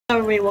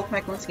Hello everybody, welcome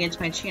back once again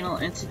to my channel,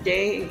 and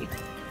today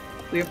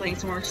we are playing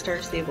some more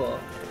Star Stable,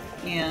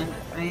 and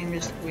we're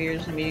just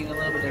meeting a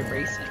little bit of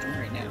racing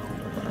right now,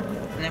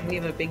 and then we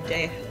have a big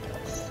day ahead of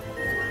us.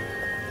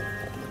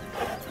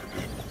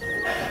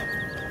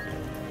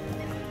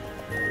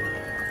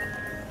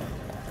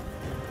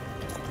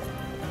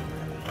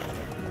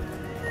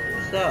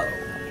 So,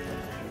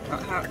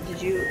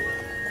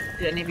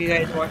 did any of you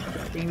guys watch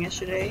the stream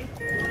yesterday?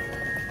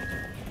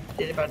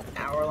 Did about an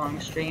hour-long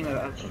stream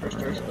about for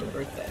Star Stable's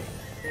birthday.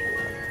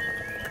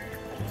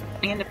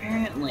 And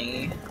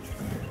apparently,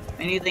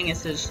 my new thing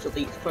is to just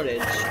delete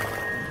footage.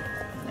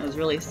 It was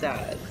really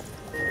sad.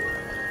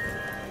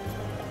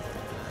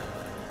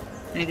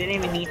 And I didn't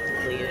even need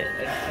to delete it.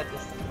 I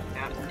just had to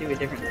have to do a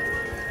different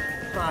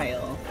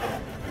file.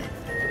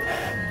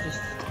 It's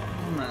just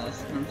a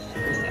mess, and I'm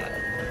super sad.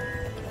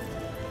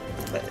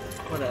 But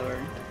whatever.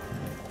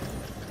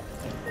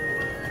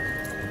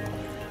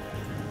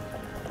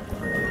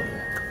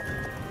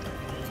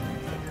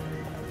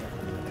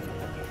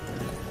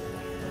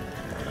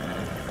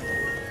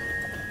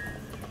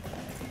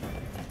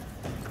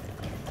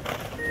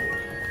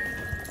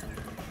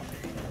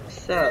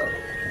 So,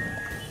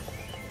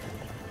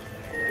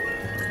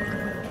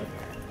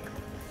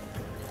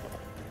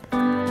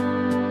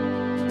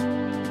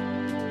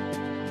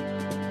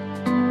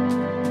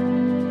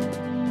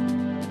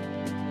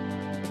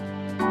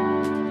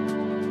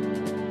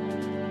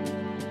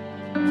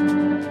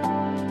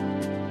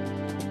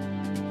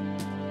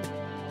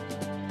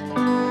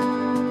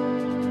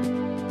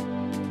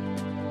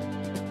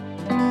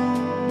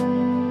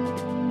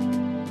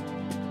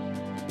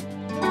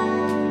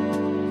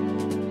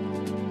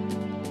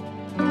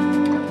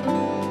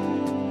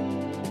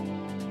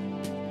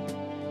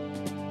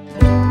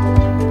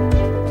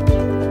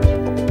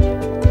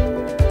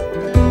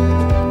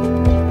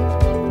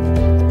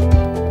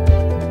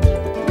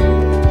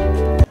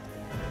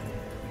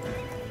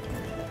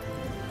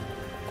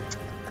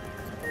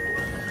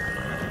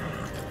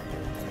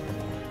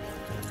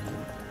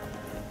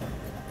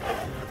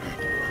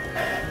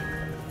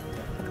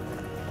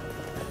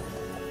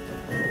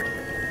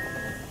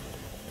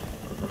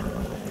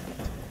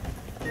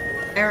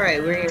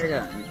 alright, we're here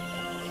done.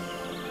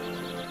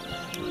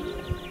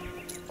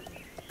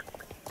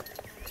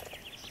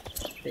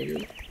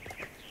 Baby.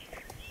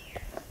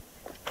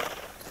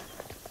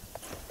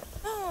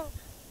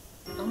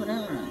 Hold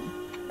on.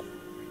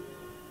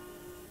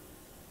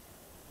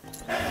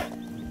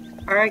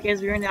 Alright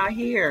guys, we're now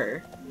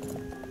here.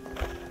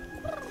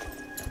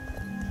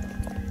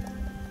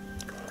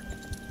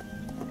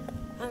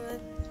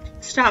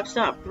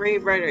 Stop,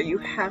 Brave Rider, you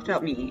have to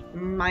help me.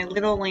 My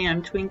little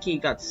lamb,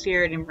 Twinkie, got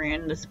scared and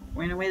ran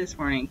away this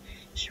morning.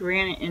 She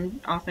ran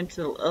off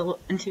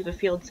into the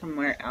field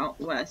somewhere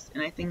out west,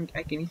 and I think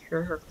I can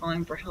hear her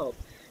calling for help.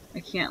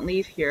 I can't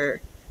leave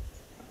here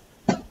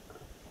in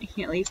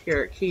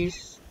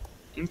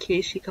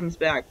case she comes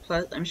back.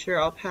 Plus, I'm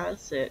sure I'll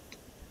pass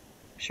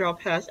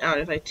out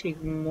if I take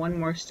one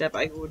more step.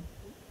 But I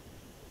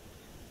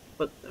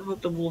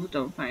hope the wolves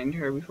don't find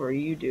her before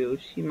you do.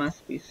 She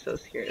must be so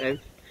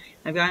scared.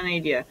 I've got an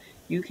idea.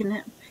 You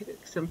can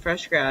pick some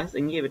fresh grass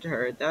and give it to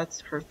her.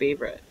 That's her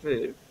favorite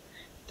food.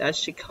 That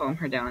should calm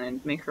her down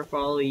and make her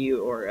follow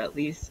you, or at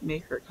least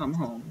make her come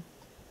home.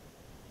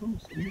 Oh,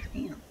 some new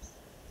pants.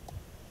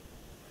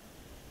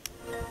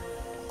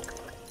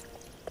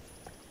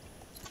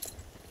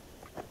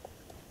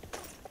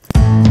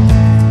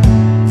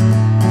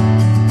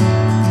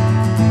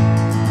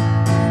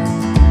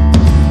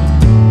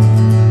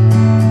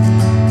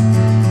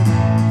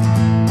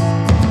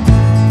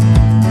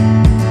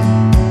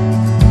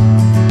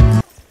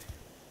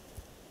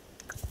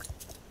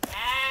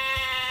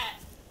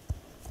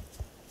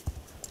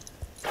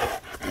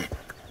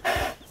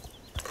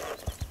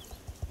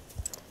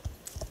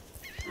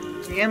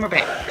 And we're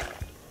back.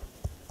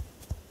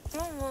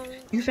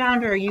 You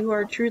found her. You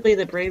are truly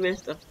the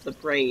bravest of the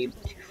brave.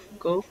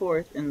 Go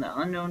forth in the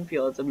unknown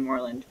fields of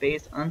Moorland,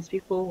 face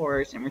unspeakable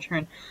horrors, and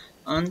return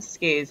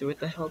unscathed with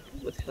the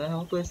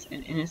helpless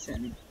and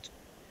innocent.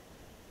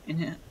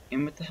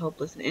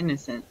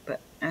 But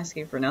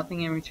asking for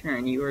nothing in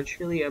return. You are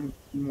truly a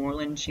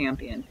Moorland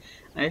champion.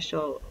 I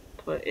shall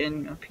put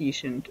in a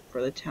petition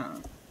for the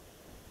town.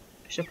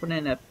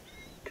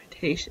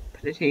 Petition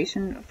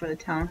for the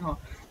town hall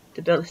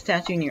to build a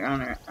statue in your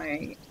honor.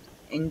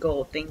 In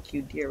gold. Thank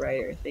you, dear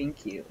writer.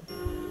 Thank you.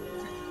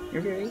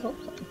 You're very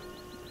helpful.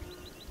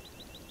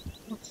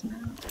 What's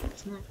now?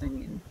 I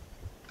mean,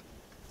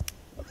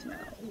 what's now,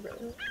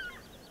 bro?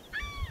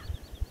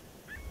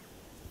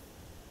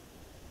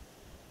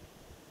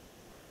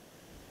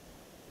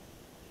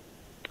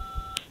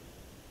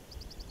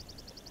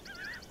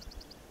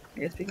 I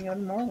guess we can go to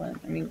Moorland.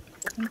 I mean,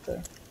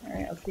 alright,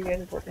 I'll see you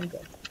guys at Fort Pinto.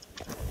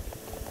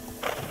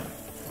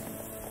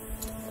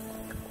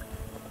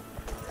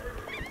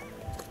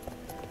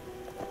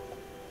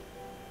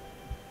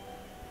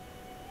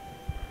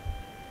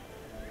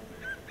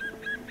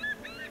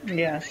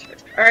 Yes.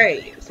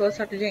 Alright, so let's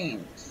talk to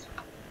James.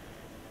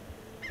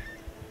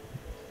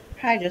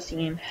 Hi,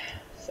 Justine.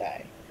 So,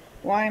 sigh.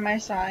 Why am I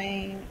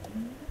sighing?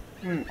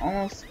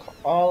 Almost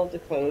all of the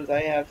clothes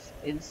I have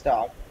in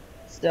stock,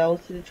 sell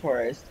to the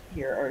tourists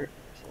here are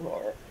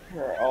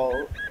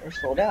all are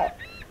sold out.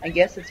 I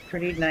guess it's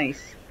pretty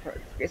nice. I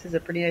guess it's a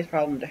pretty nice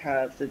problem to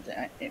have since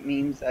it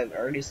means I've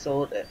already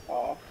sold it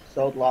off,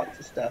 sold lots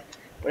of stuff.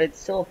 But it's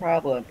still a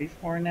problem.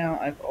 Before now,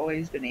 I've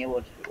always been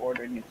able to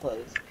order new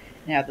clothes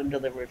and have them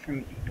delivered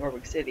from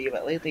York City,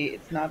 but lately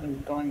it's not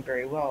been going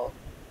very well.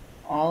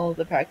 All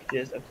the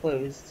packages of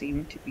clothes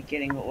seem to be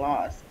getting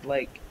lost,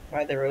 like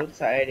by the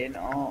roadside and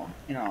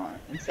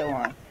so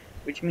on,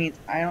 which means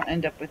I don't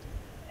end up with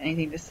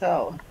anything to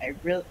sell. I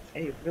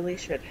really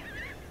should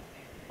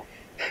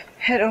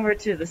head over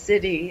to the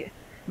city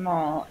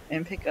mall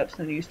and pick up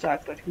some new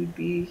stock, but who'd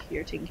be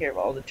here taking care of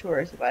all the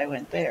tourists if I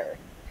went there?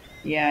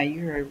 Yeah,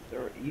 you heard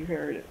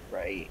it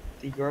right.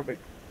 The York's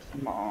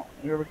Mall.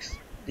 You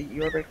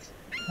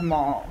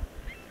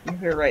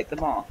heard right, the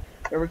mall.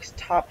 York's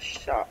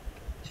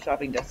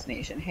shopping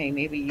destination. Hey,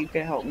 maybe you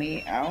could help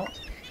me out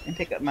and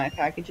pick up my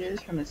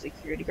packages from the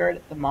security guard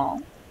at the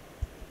mall?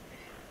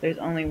 There's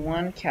only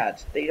one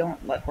catch. They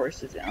don't let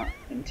horses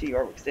into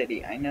York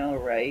City. I know,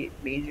 right?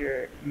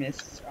 Major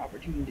missed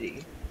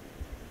opportunity.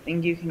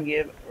 Think you can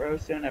give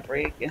Rosestone a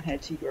break and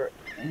head to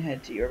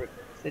York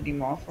City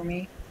Mall for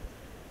me?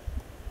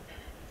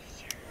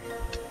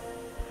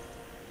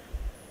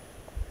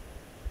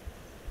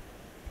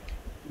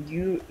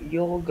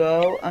 You'll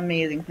go?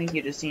 Amazing. Thank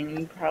you, Justine.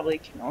 You probably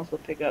can also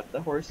pick up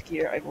the horse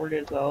gear I've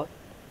ordered as well.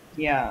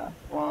 Yeah,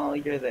 while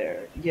you're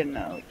there.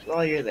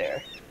 While you're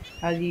there.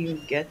 How do you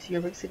get to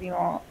your big city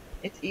mall?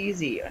 It's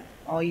easy.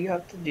 All you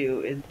have to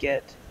do is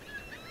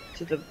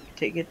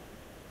take it.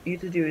 You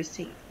have to do is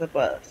take the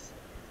bus.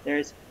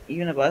 There's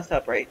even a bus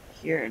stop right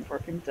here in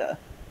Fort Pinta.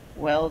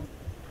 Well,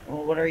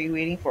 what are you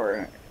waiting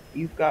for?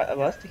 You've got a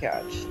bus to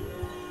catch.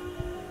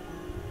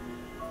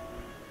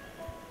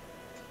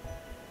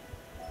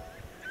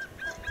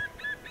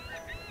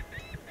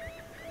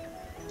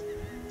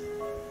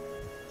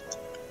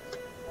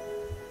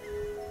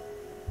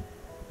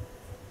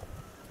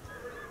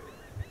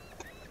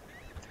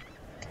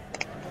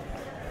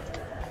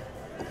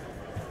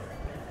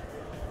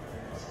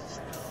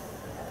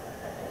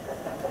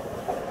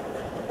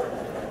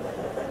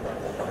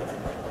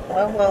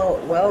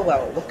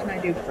 Well, what can I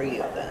do for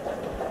you then?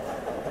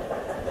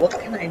 What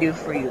can I do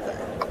for you then?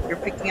 You're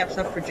picking up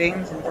stuff for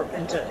James and for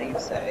Pinta, you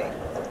say?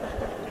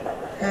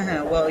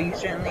 Well, you're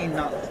certainly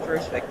not the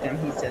first victim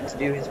he said to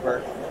do his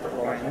work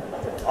for him.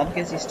 All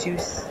because he's too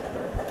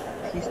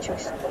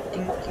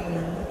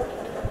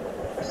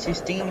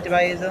stinking to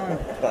buy his own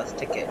bus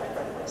ticket.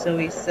 So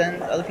he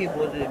sends other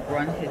people to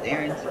run his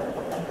errands.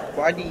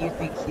 Why do you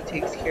think he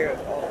takes care of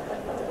all?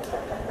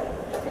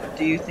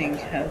 Do you think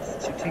has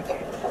to take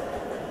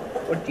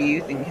What do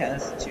you think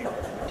has to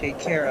take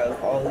care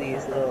of all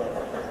these little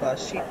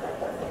lost sheep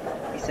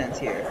he sends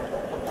here?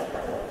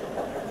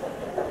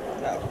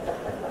 Oh,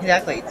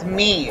 exactly, it's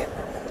me!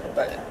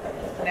 But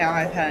now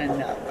I've had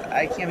enough.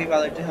 I can't be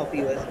bothered to help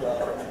you as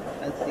well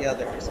as the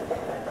others.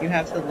 You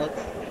have to look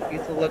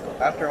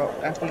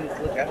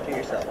after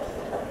yourself.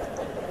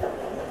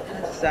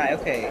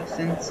 Okay,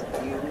 since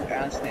you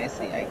asked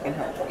nicely, I can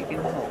help. You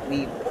can help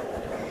me.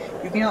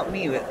 You can help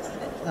me with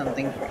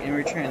something in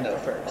return, though.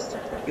 First,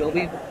 you'll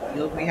be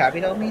happy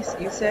to help me.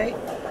 You say?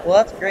 Well,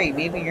 that's great.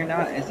 Maybe you're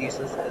not as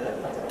useless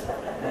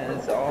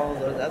as all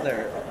those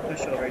other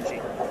pushover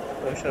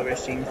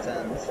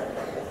Jamesons.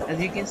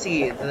 As you can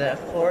see, the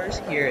floors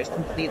here is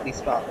completely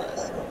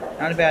spotless.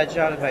 Not a bad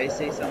job if I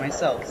say so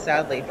myself.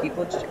 Sadly,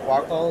 people just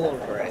walk all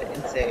over it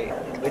and say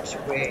in which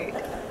way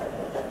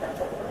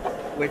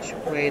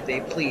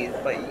they please,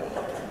 but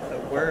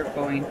we're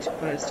going to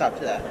put a stop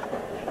to that.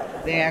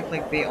 They act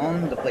like they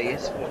own the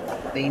place,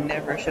 but they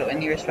never show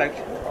any respect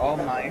for all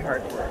my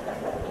hard work.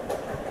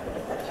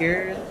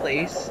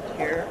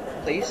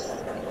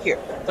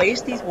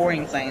 Place these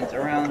warning signs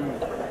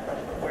around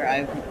where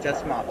I've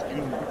just mopped,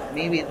 and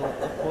maybe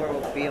the floor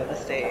will be able to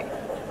stand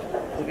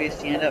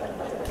up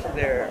to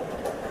their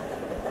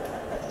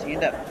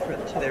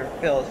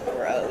fills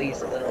for at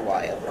least a little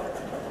while.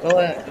 Go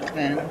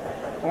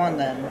on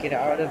then, get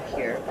out of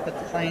here, put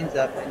the signs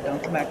up, and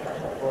don't come back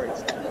before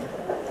it's done.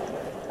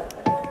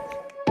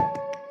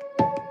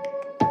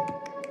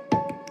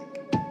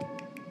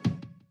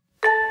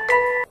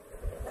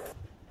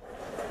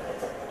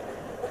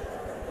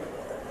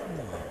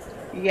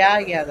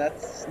 Yeah,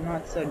 that's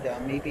not so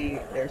dumb. Maybe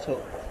there's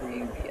hope for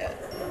you yet.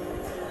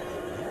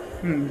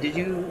 Did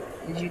you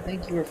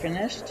think you were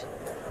finished?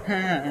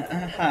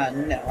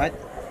 No,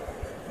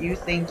 you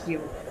think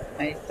you,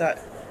 I thought,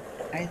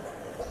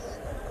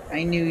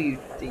 I knew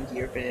you'd think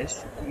you were finished.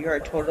 You're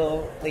a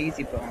total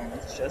lazy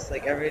bones, just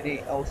like everybody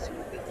else who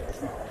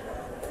visits mall.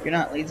 You're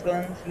not lazy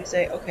bones, you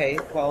say? Okay,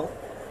 well,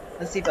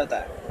 let's see about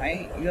that.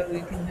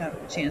 You can have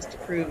a chance to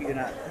prove you're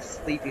not a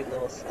sleepy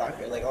little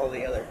stalker like all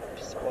the other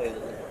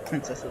spoiled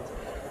princesses,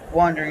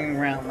 wandering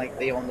around like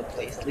they own the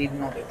place,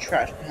 leaving all their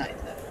trash behind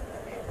them.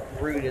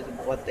 Rude is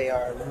what they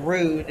are.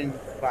 Rude and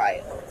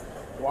vile.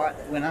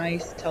 When I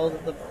tell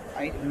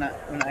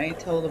when I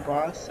tell the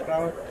boss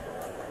about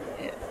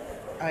it,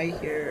 all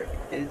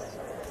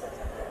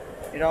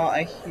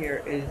I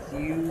hear is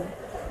you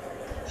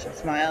should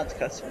smile at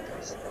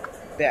customers.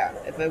 Yeah,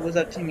 if it was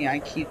up to me,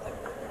 I'd keep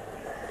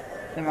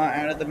them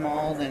out of the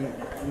mall, then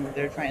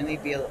there'd finally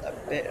be a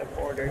bit of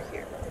order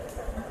here.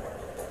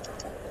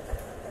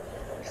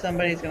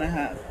 Somebody's gonna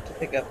have to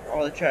pick up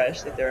all the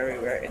trash that they're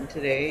everywhere, and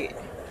today,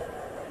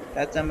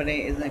 that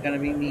somebody isn't gonna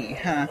be me.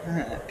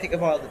 Pick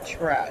up all the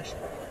trash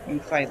you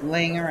find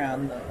laying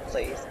around the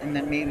place, and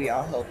then maybe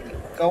I'll help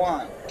you. Go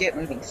on, get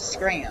moving,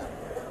 scram!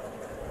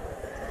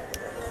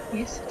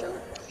 He's such a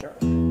jerk.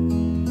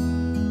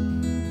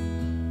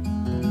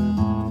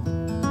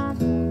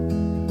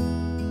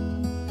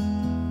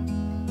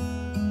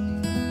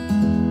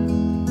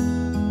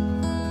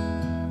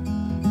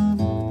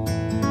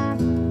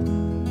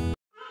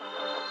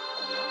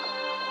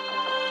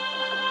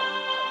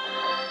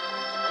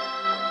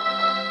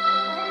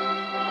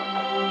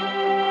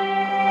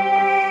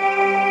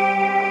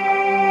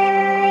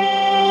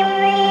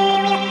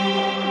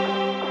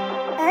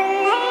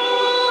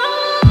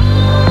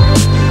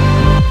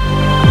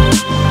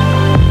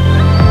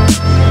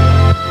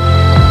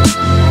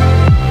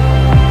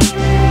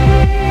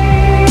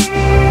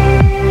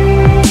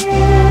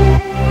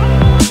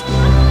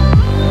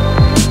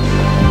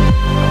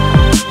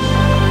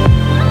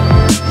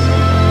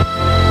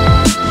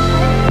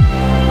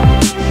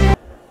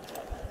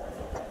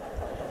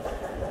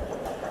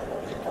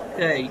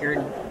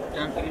 Good,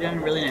 you've done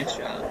a really nice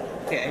job.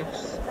 Okay,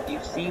 you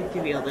seem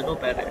to be a little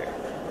better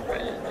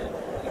bred.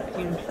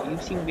 You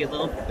seem to be a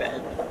little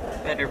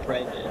better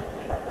bred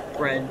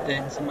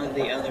than some of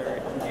the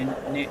other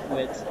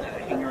nitwits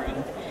that hang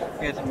around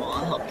here at the mall.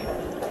 I'll help you.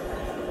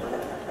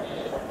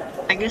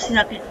 I guess he's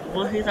not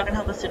gonna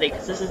help us today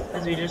because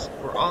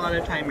we're all out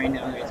of time right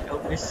now, guys. I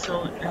hope you guys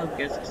so much.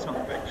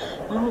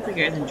 Well, I hope you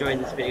guys enjoyed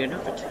this video.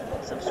 Don't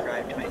forget to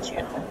subscribe to my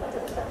channel.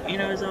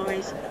 And as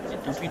always,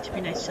 don't forget to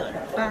be nice to each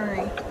other.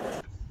 Bye.